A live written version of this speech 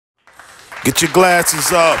Get your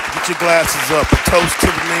glasses up. Get your glasses up. A toast to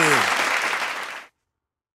the men.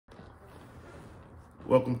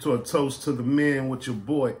 Welcome to A Toast to the Men with your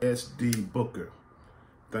boy, SD Booker.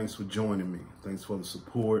 Thanks for joining me. Thanks for the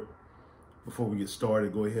support. Before we get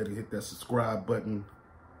started, go ahead and hit that subscribe button,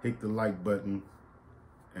 hit the like button,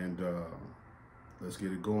 and let's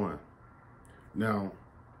get it going. Now,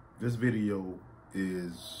 this video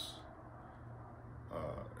is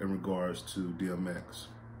in regards to DMX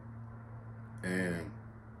and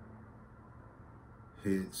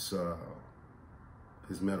his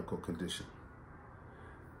medical condition.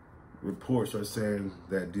 Reports are saying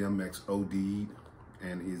that DMX OD'd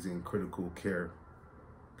and he's in critical care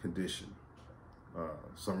condition.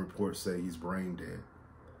 Some reports say he's brain dead.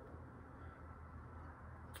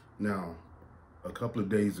 Now, a couple of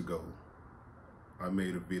days ago, I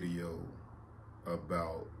made a video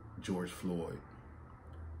about George Floyd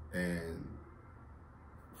and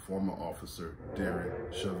former officer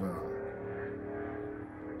Derek Chauvin,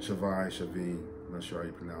 not sure how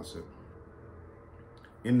you pronounce it.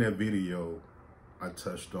 In that video, I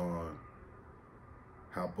touched on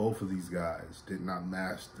how both of these guys did not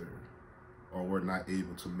master or were not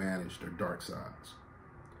able to manage their dark sides.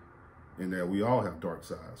 And that we all have dark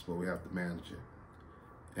sides, but we have to manage it.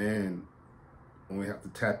 And when we have to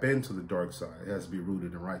tap into the dark side, it has to be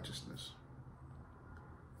rooted in righteousness.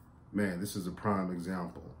 Man, this is a prime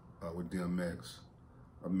example with DMX,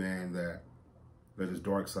 a man that let his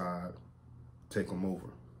dark side take him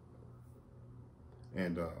over.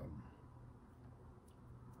 And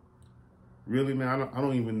really, man, I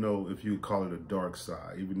don't even know if you would call it a dark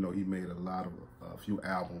side, even though he made a few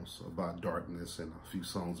albums about darkness and a few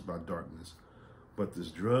songs about darkness. But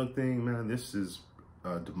this drug thing, man, this is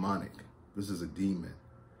demonic. This is a demon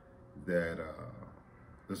that,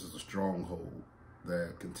 this is a stronghold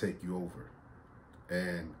that can take you over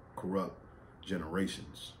and corrupt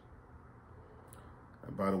generations.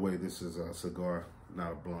 And by the way, this is a cigar,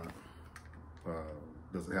 not a blunt.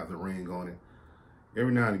 Doesn't have the ring on it.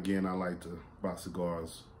 Every now and again, I like to buy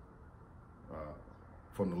cigars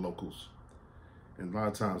from the locals. And a lot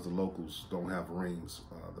of times the locals don't have rings,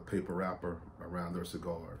 the paper wrapper around their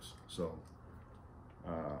cigars. So,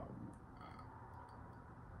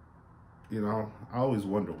 you know, I always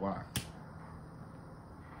wonder why.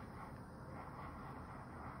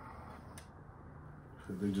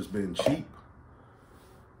 They've just been cheap.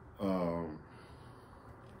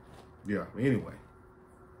 Yeah, anyway,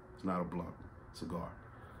 it's not a blunt cigar.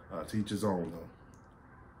 To each his own, though.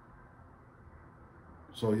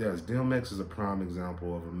 So yes, DMX is a prime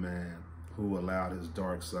example of a man who allowed his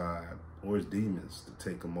dark side or his demons to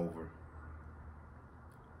take him over.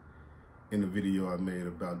 In the video I made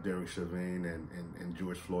about Derek Chauvin and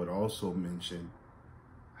George Floyd, I also mentioned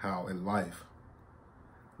how in life,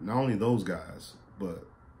 not only those guys, but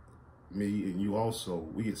me and you also,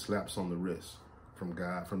 we get slaps on the wrist from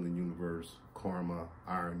God, from the universe, karma,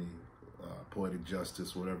 irony, poetic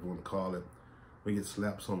justice, whatever you want to call it. We get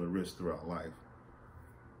slaps on the wrist throughout life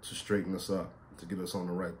to straighten us up, to get us on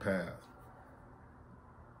the right path.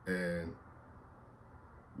 And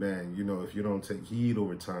man, you know, if you don't take heed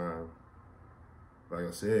over time, like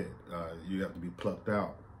I said, you have to be plucked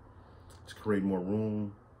out to create more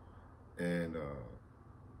room. And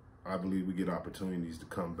I believe we get opportunities to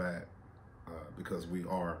come back because we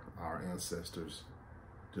are our ancestors,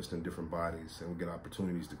 just in different bodies, and we get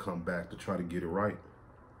opportunities to come back to try to get it right,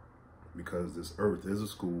 because this earth is a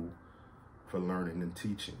school for learning and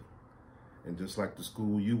teaching. And just like the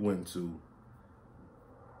school you went to,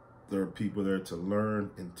 there are people there to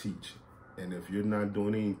learn and teach. And if you're not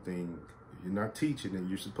doing anything, if you're not teaching and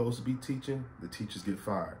you're supposed to be teaching, the teachers get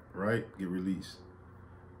fired, right? Get released.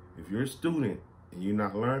 If you're a student and you're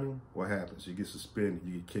not learning, what happens? You get suspended,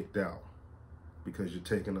 you get kicked out, because you're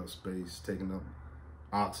taking up space, taking up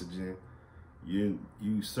oxygen. You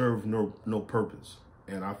serve no purpose.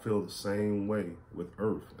 And I feel the same way with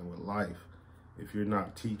earth and with life. If you're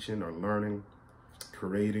not teaching or learning,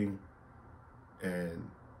 creating, and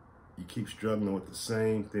you keep struggling with the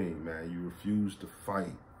same thing, man, you refuse to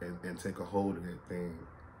fight and take a hold of that thing,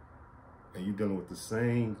 and you're dealing with the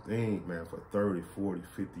same thing, man, for 30, 40,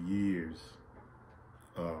 50 years,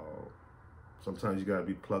 sometimes you gotta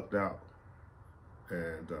be plucked out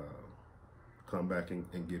and come back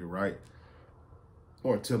and get it right,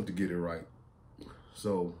 or attempt to get it right.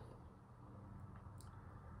 So,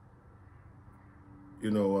 you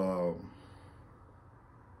know,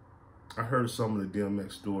 I heard some of the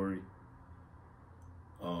DMX story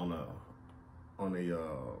on a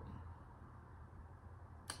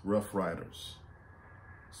Rough Riders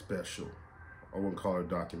special I wouldn't call it a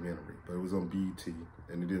documentary, but it was on BET,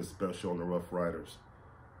 and they did a special on the Rough Riders,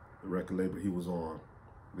 the record label he was on.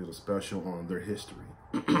 Did a special on their history,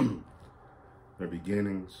 their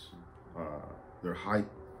beginnings, their height,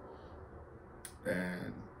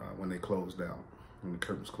 and when they closed out, when the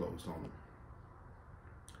curtains closed on them.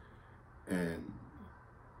 And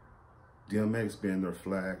DMX being their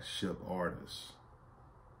flagship artist,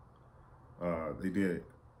 they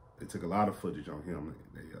took a lot of footage on him.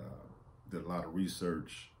 They did a lot of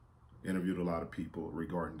research, interviewed a lot of people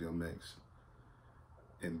regarding DMX.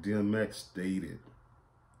 And DMX stated,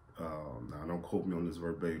 now don't quote me on this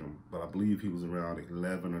verbatim, but I believe he was around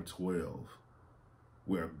 11 or 12,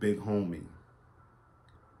 where a big homie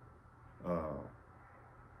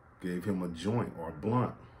gave him a joint or a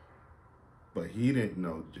blunt, but he didn't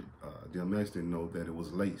know, DMX didn't know that it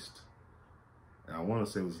was laced. And I want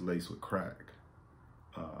to say it was laced with crack,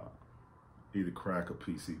 either crack or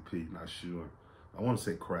PCP, not sure. I want to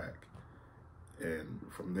say crack. And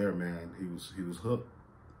from there, man, he was hooked.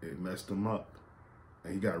 It messed him up.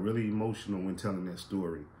 And he got really emotional when telling that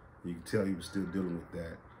story. You can tell he was still dealing with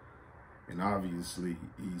that. And obviously,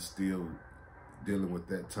 he's still dealing with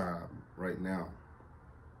that time right now.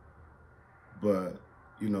 But,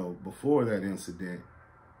 you know, before that incident,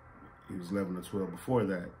 he was 11 or 12. Before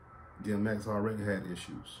that, DMX already had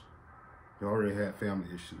issues. He already had family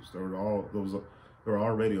issues. There were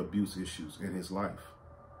already abuse issues in his life.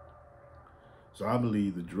 So I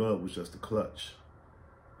believe the drug was just a clutch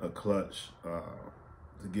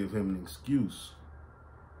to give him an excuse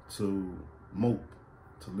to mope,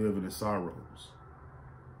 to live in his sorrows,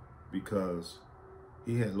 because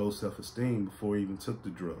he had low self-esteem before he even took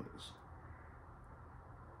the drugs.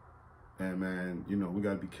 And man, you know, we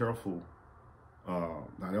got to be careful. Now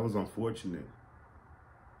that was unfortunate,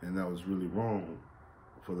 and that was really wrong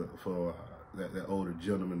for that older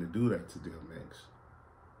gentleman to do that to DMX.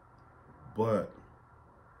 But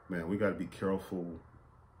man, we got to be careful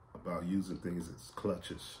about using things as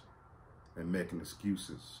clutches and making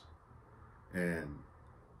excuses and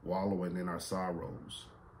wallowing in our sorrows.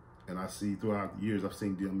 And I see throughout the years, I've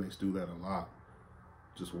seen DMX do that a lot.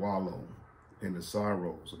 Just wallow in the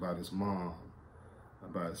sorrows about his mom,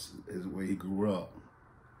 about his way he grew up.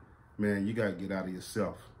 Man, you got to get out of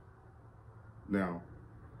yourself. Now,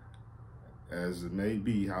 as it may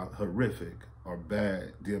be how horrific or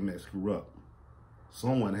bad DMX grew up,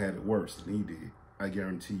 someone had it worse than he did, I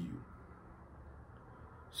guarantee you.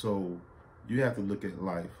 So you have to look at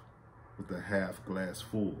life with the half glass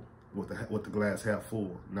full, with the glass half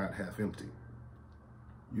full, not half empty.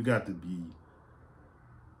 You got to be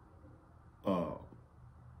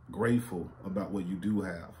grateful about what you do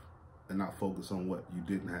have and not focus on what you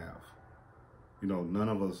didn't have. You know, none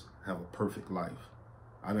of us have a perfect life.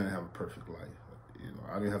 I didn't have a perfect life. You know,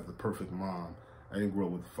 I didn't have the perfect mom. I didn't grow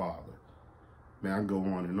up with a father. Man, I go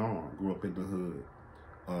on and on. Grew up in the hood.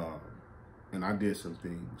 And I did some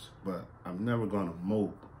things, but I'm never gonna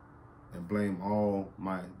mope and blame all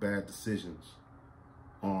my bad decisions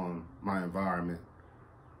on my environment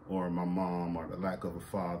or my mom or the lack of a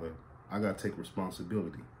father. I gotta take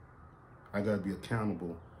responsibility. I gotta be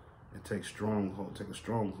accountable and take a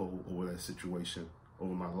stronghold over that situation,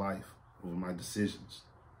 over my life, over my decisions.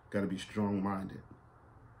 Gotta be strong-minded.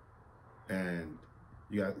 And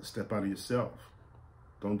you gotta step out of yourself.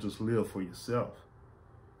 Don't just live for yourself.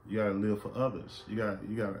 You gotta live for others. You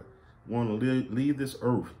gotta want to leave this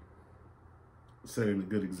earth setting a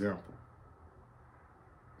good example,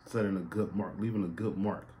 setting a good mark, leaving a good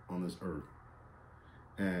mark on this earth.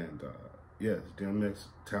 And yes, DMX,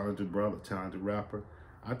 talented brother, talented rapper.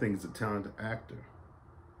 I think he's a talented actor.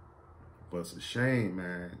 But it's a shame,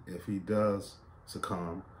 man, if he does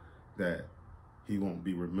succumb, that he won't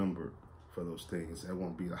be remembered for those things. That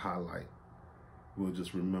won't be the highlight. We'll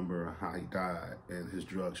just remember how he died and his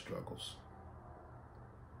drug struggles,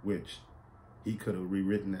 which he could have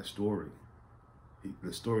rewritten that story.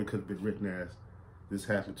 The story could have been written as, this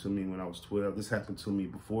happened to me when I was 12. This happened to me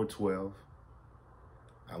before 12.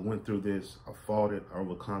 I went through this. I fought it. I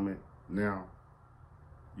overcome it. Now,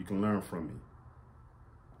 you can learn from me.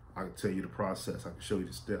 I can tell you the process. I can show you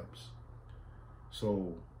the steps.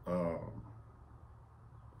 So,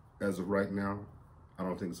 as of right now, I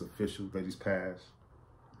don't think it's official that he's passed.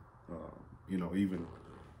 You know, even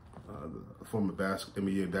the former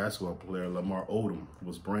NBA basketball player Lamar Odom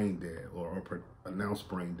was brain dead, or pronounced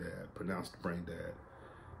brain dead.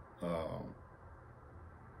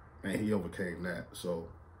 And he overcame that. So,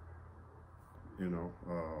 you know,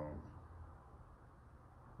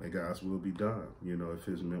 may God's will be done. You know, if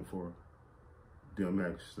it's meant for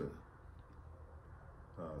DMX to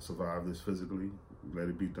survive this physically, let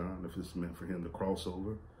it be done. If it's meant for him to cross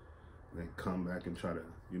over, then come back and try to,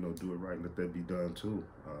 you know, do it right and let that be done too.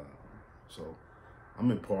 So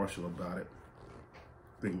I'm impartial about it.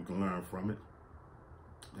 I think we can learn from it.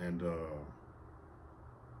 And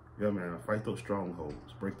yeah, man, fight those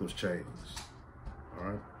strongholds, break those chains. All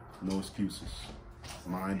right? No excuses.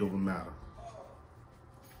 Mind over matter.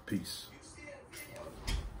 Peace.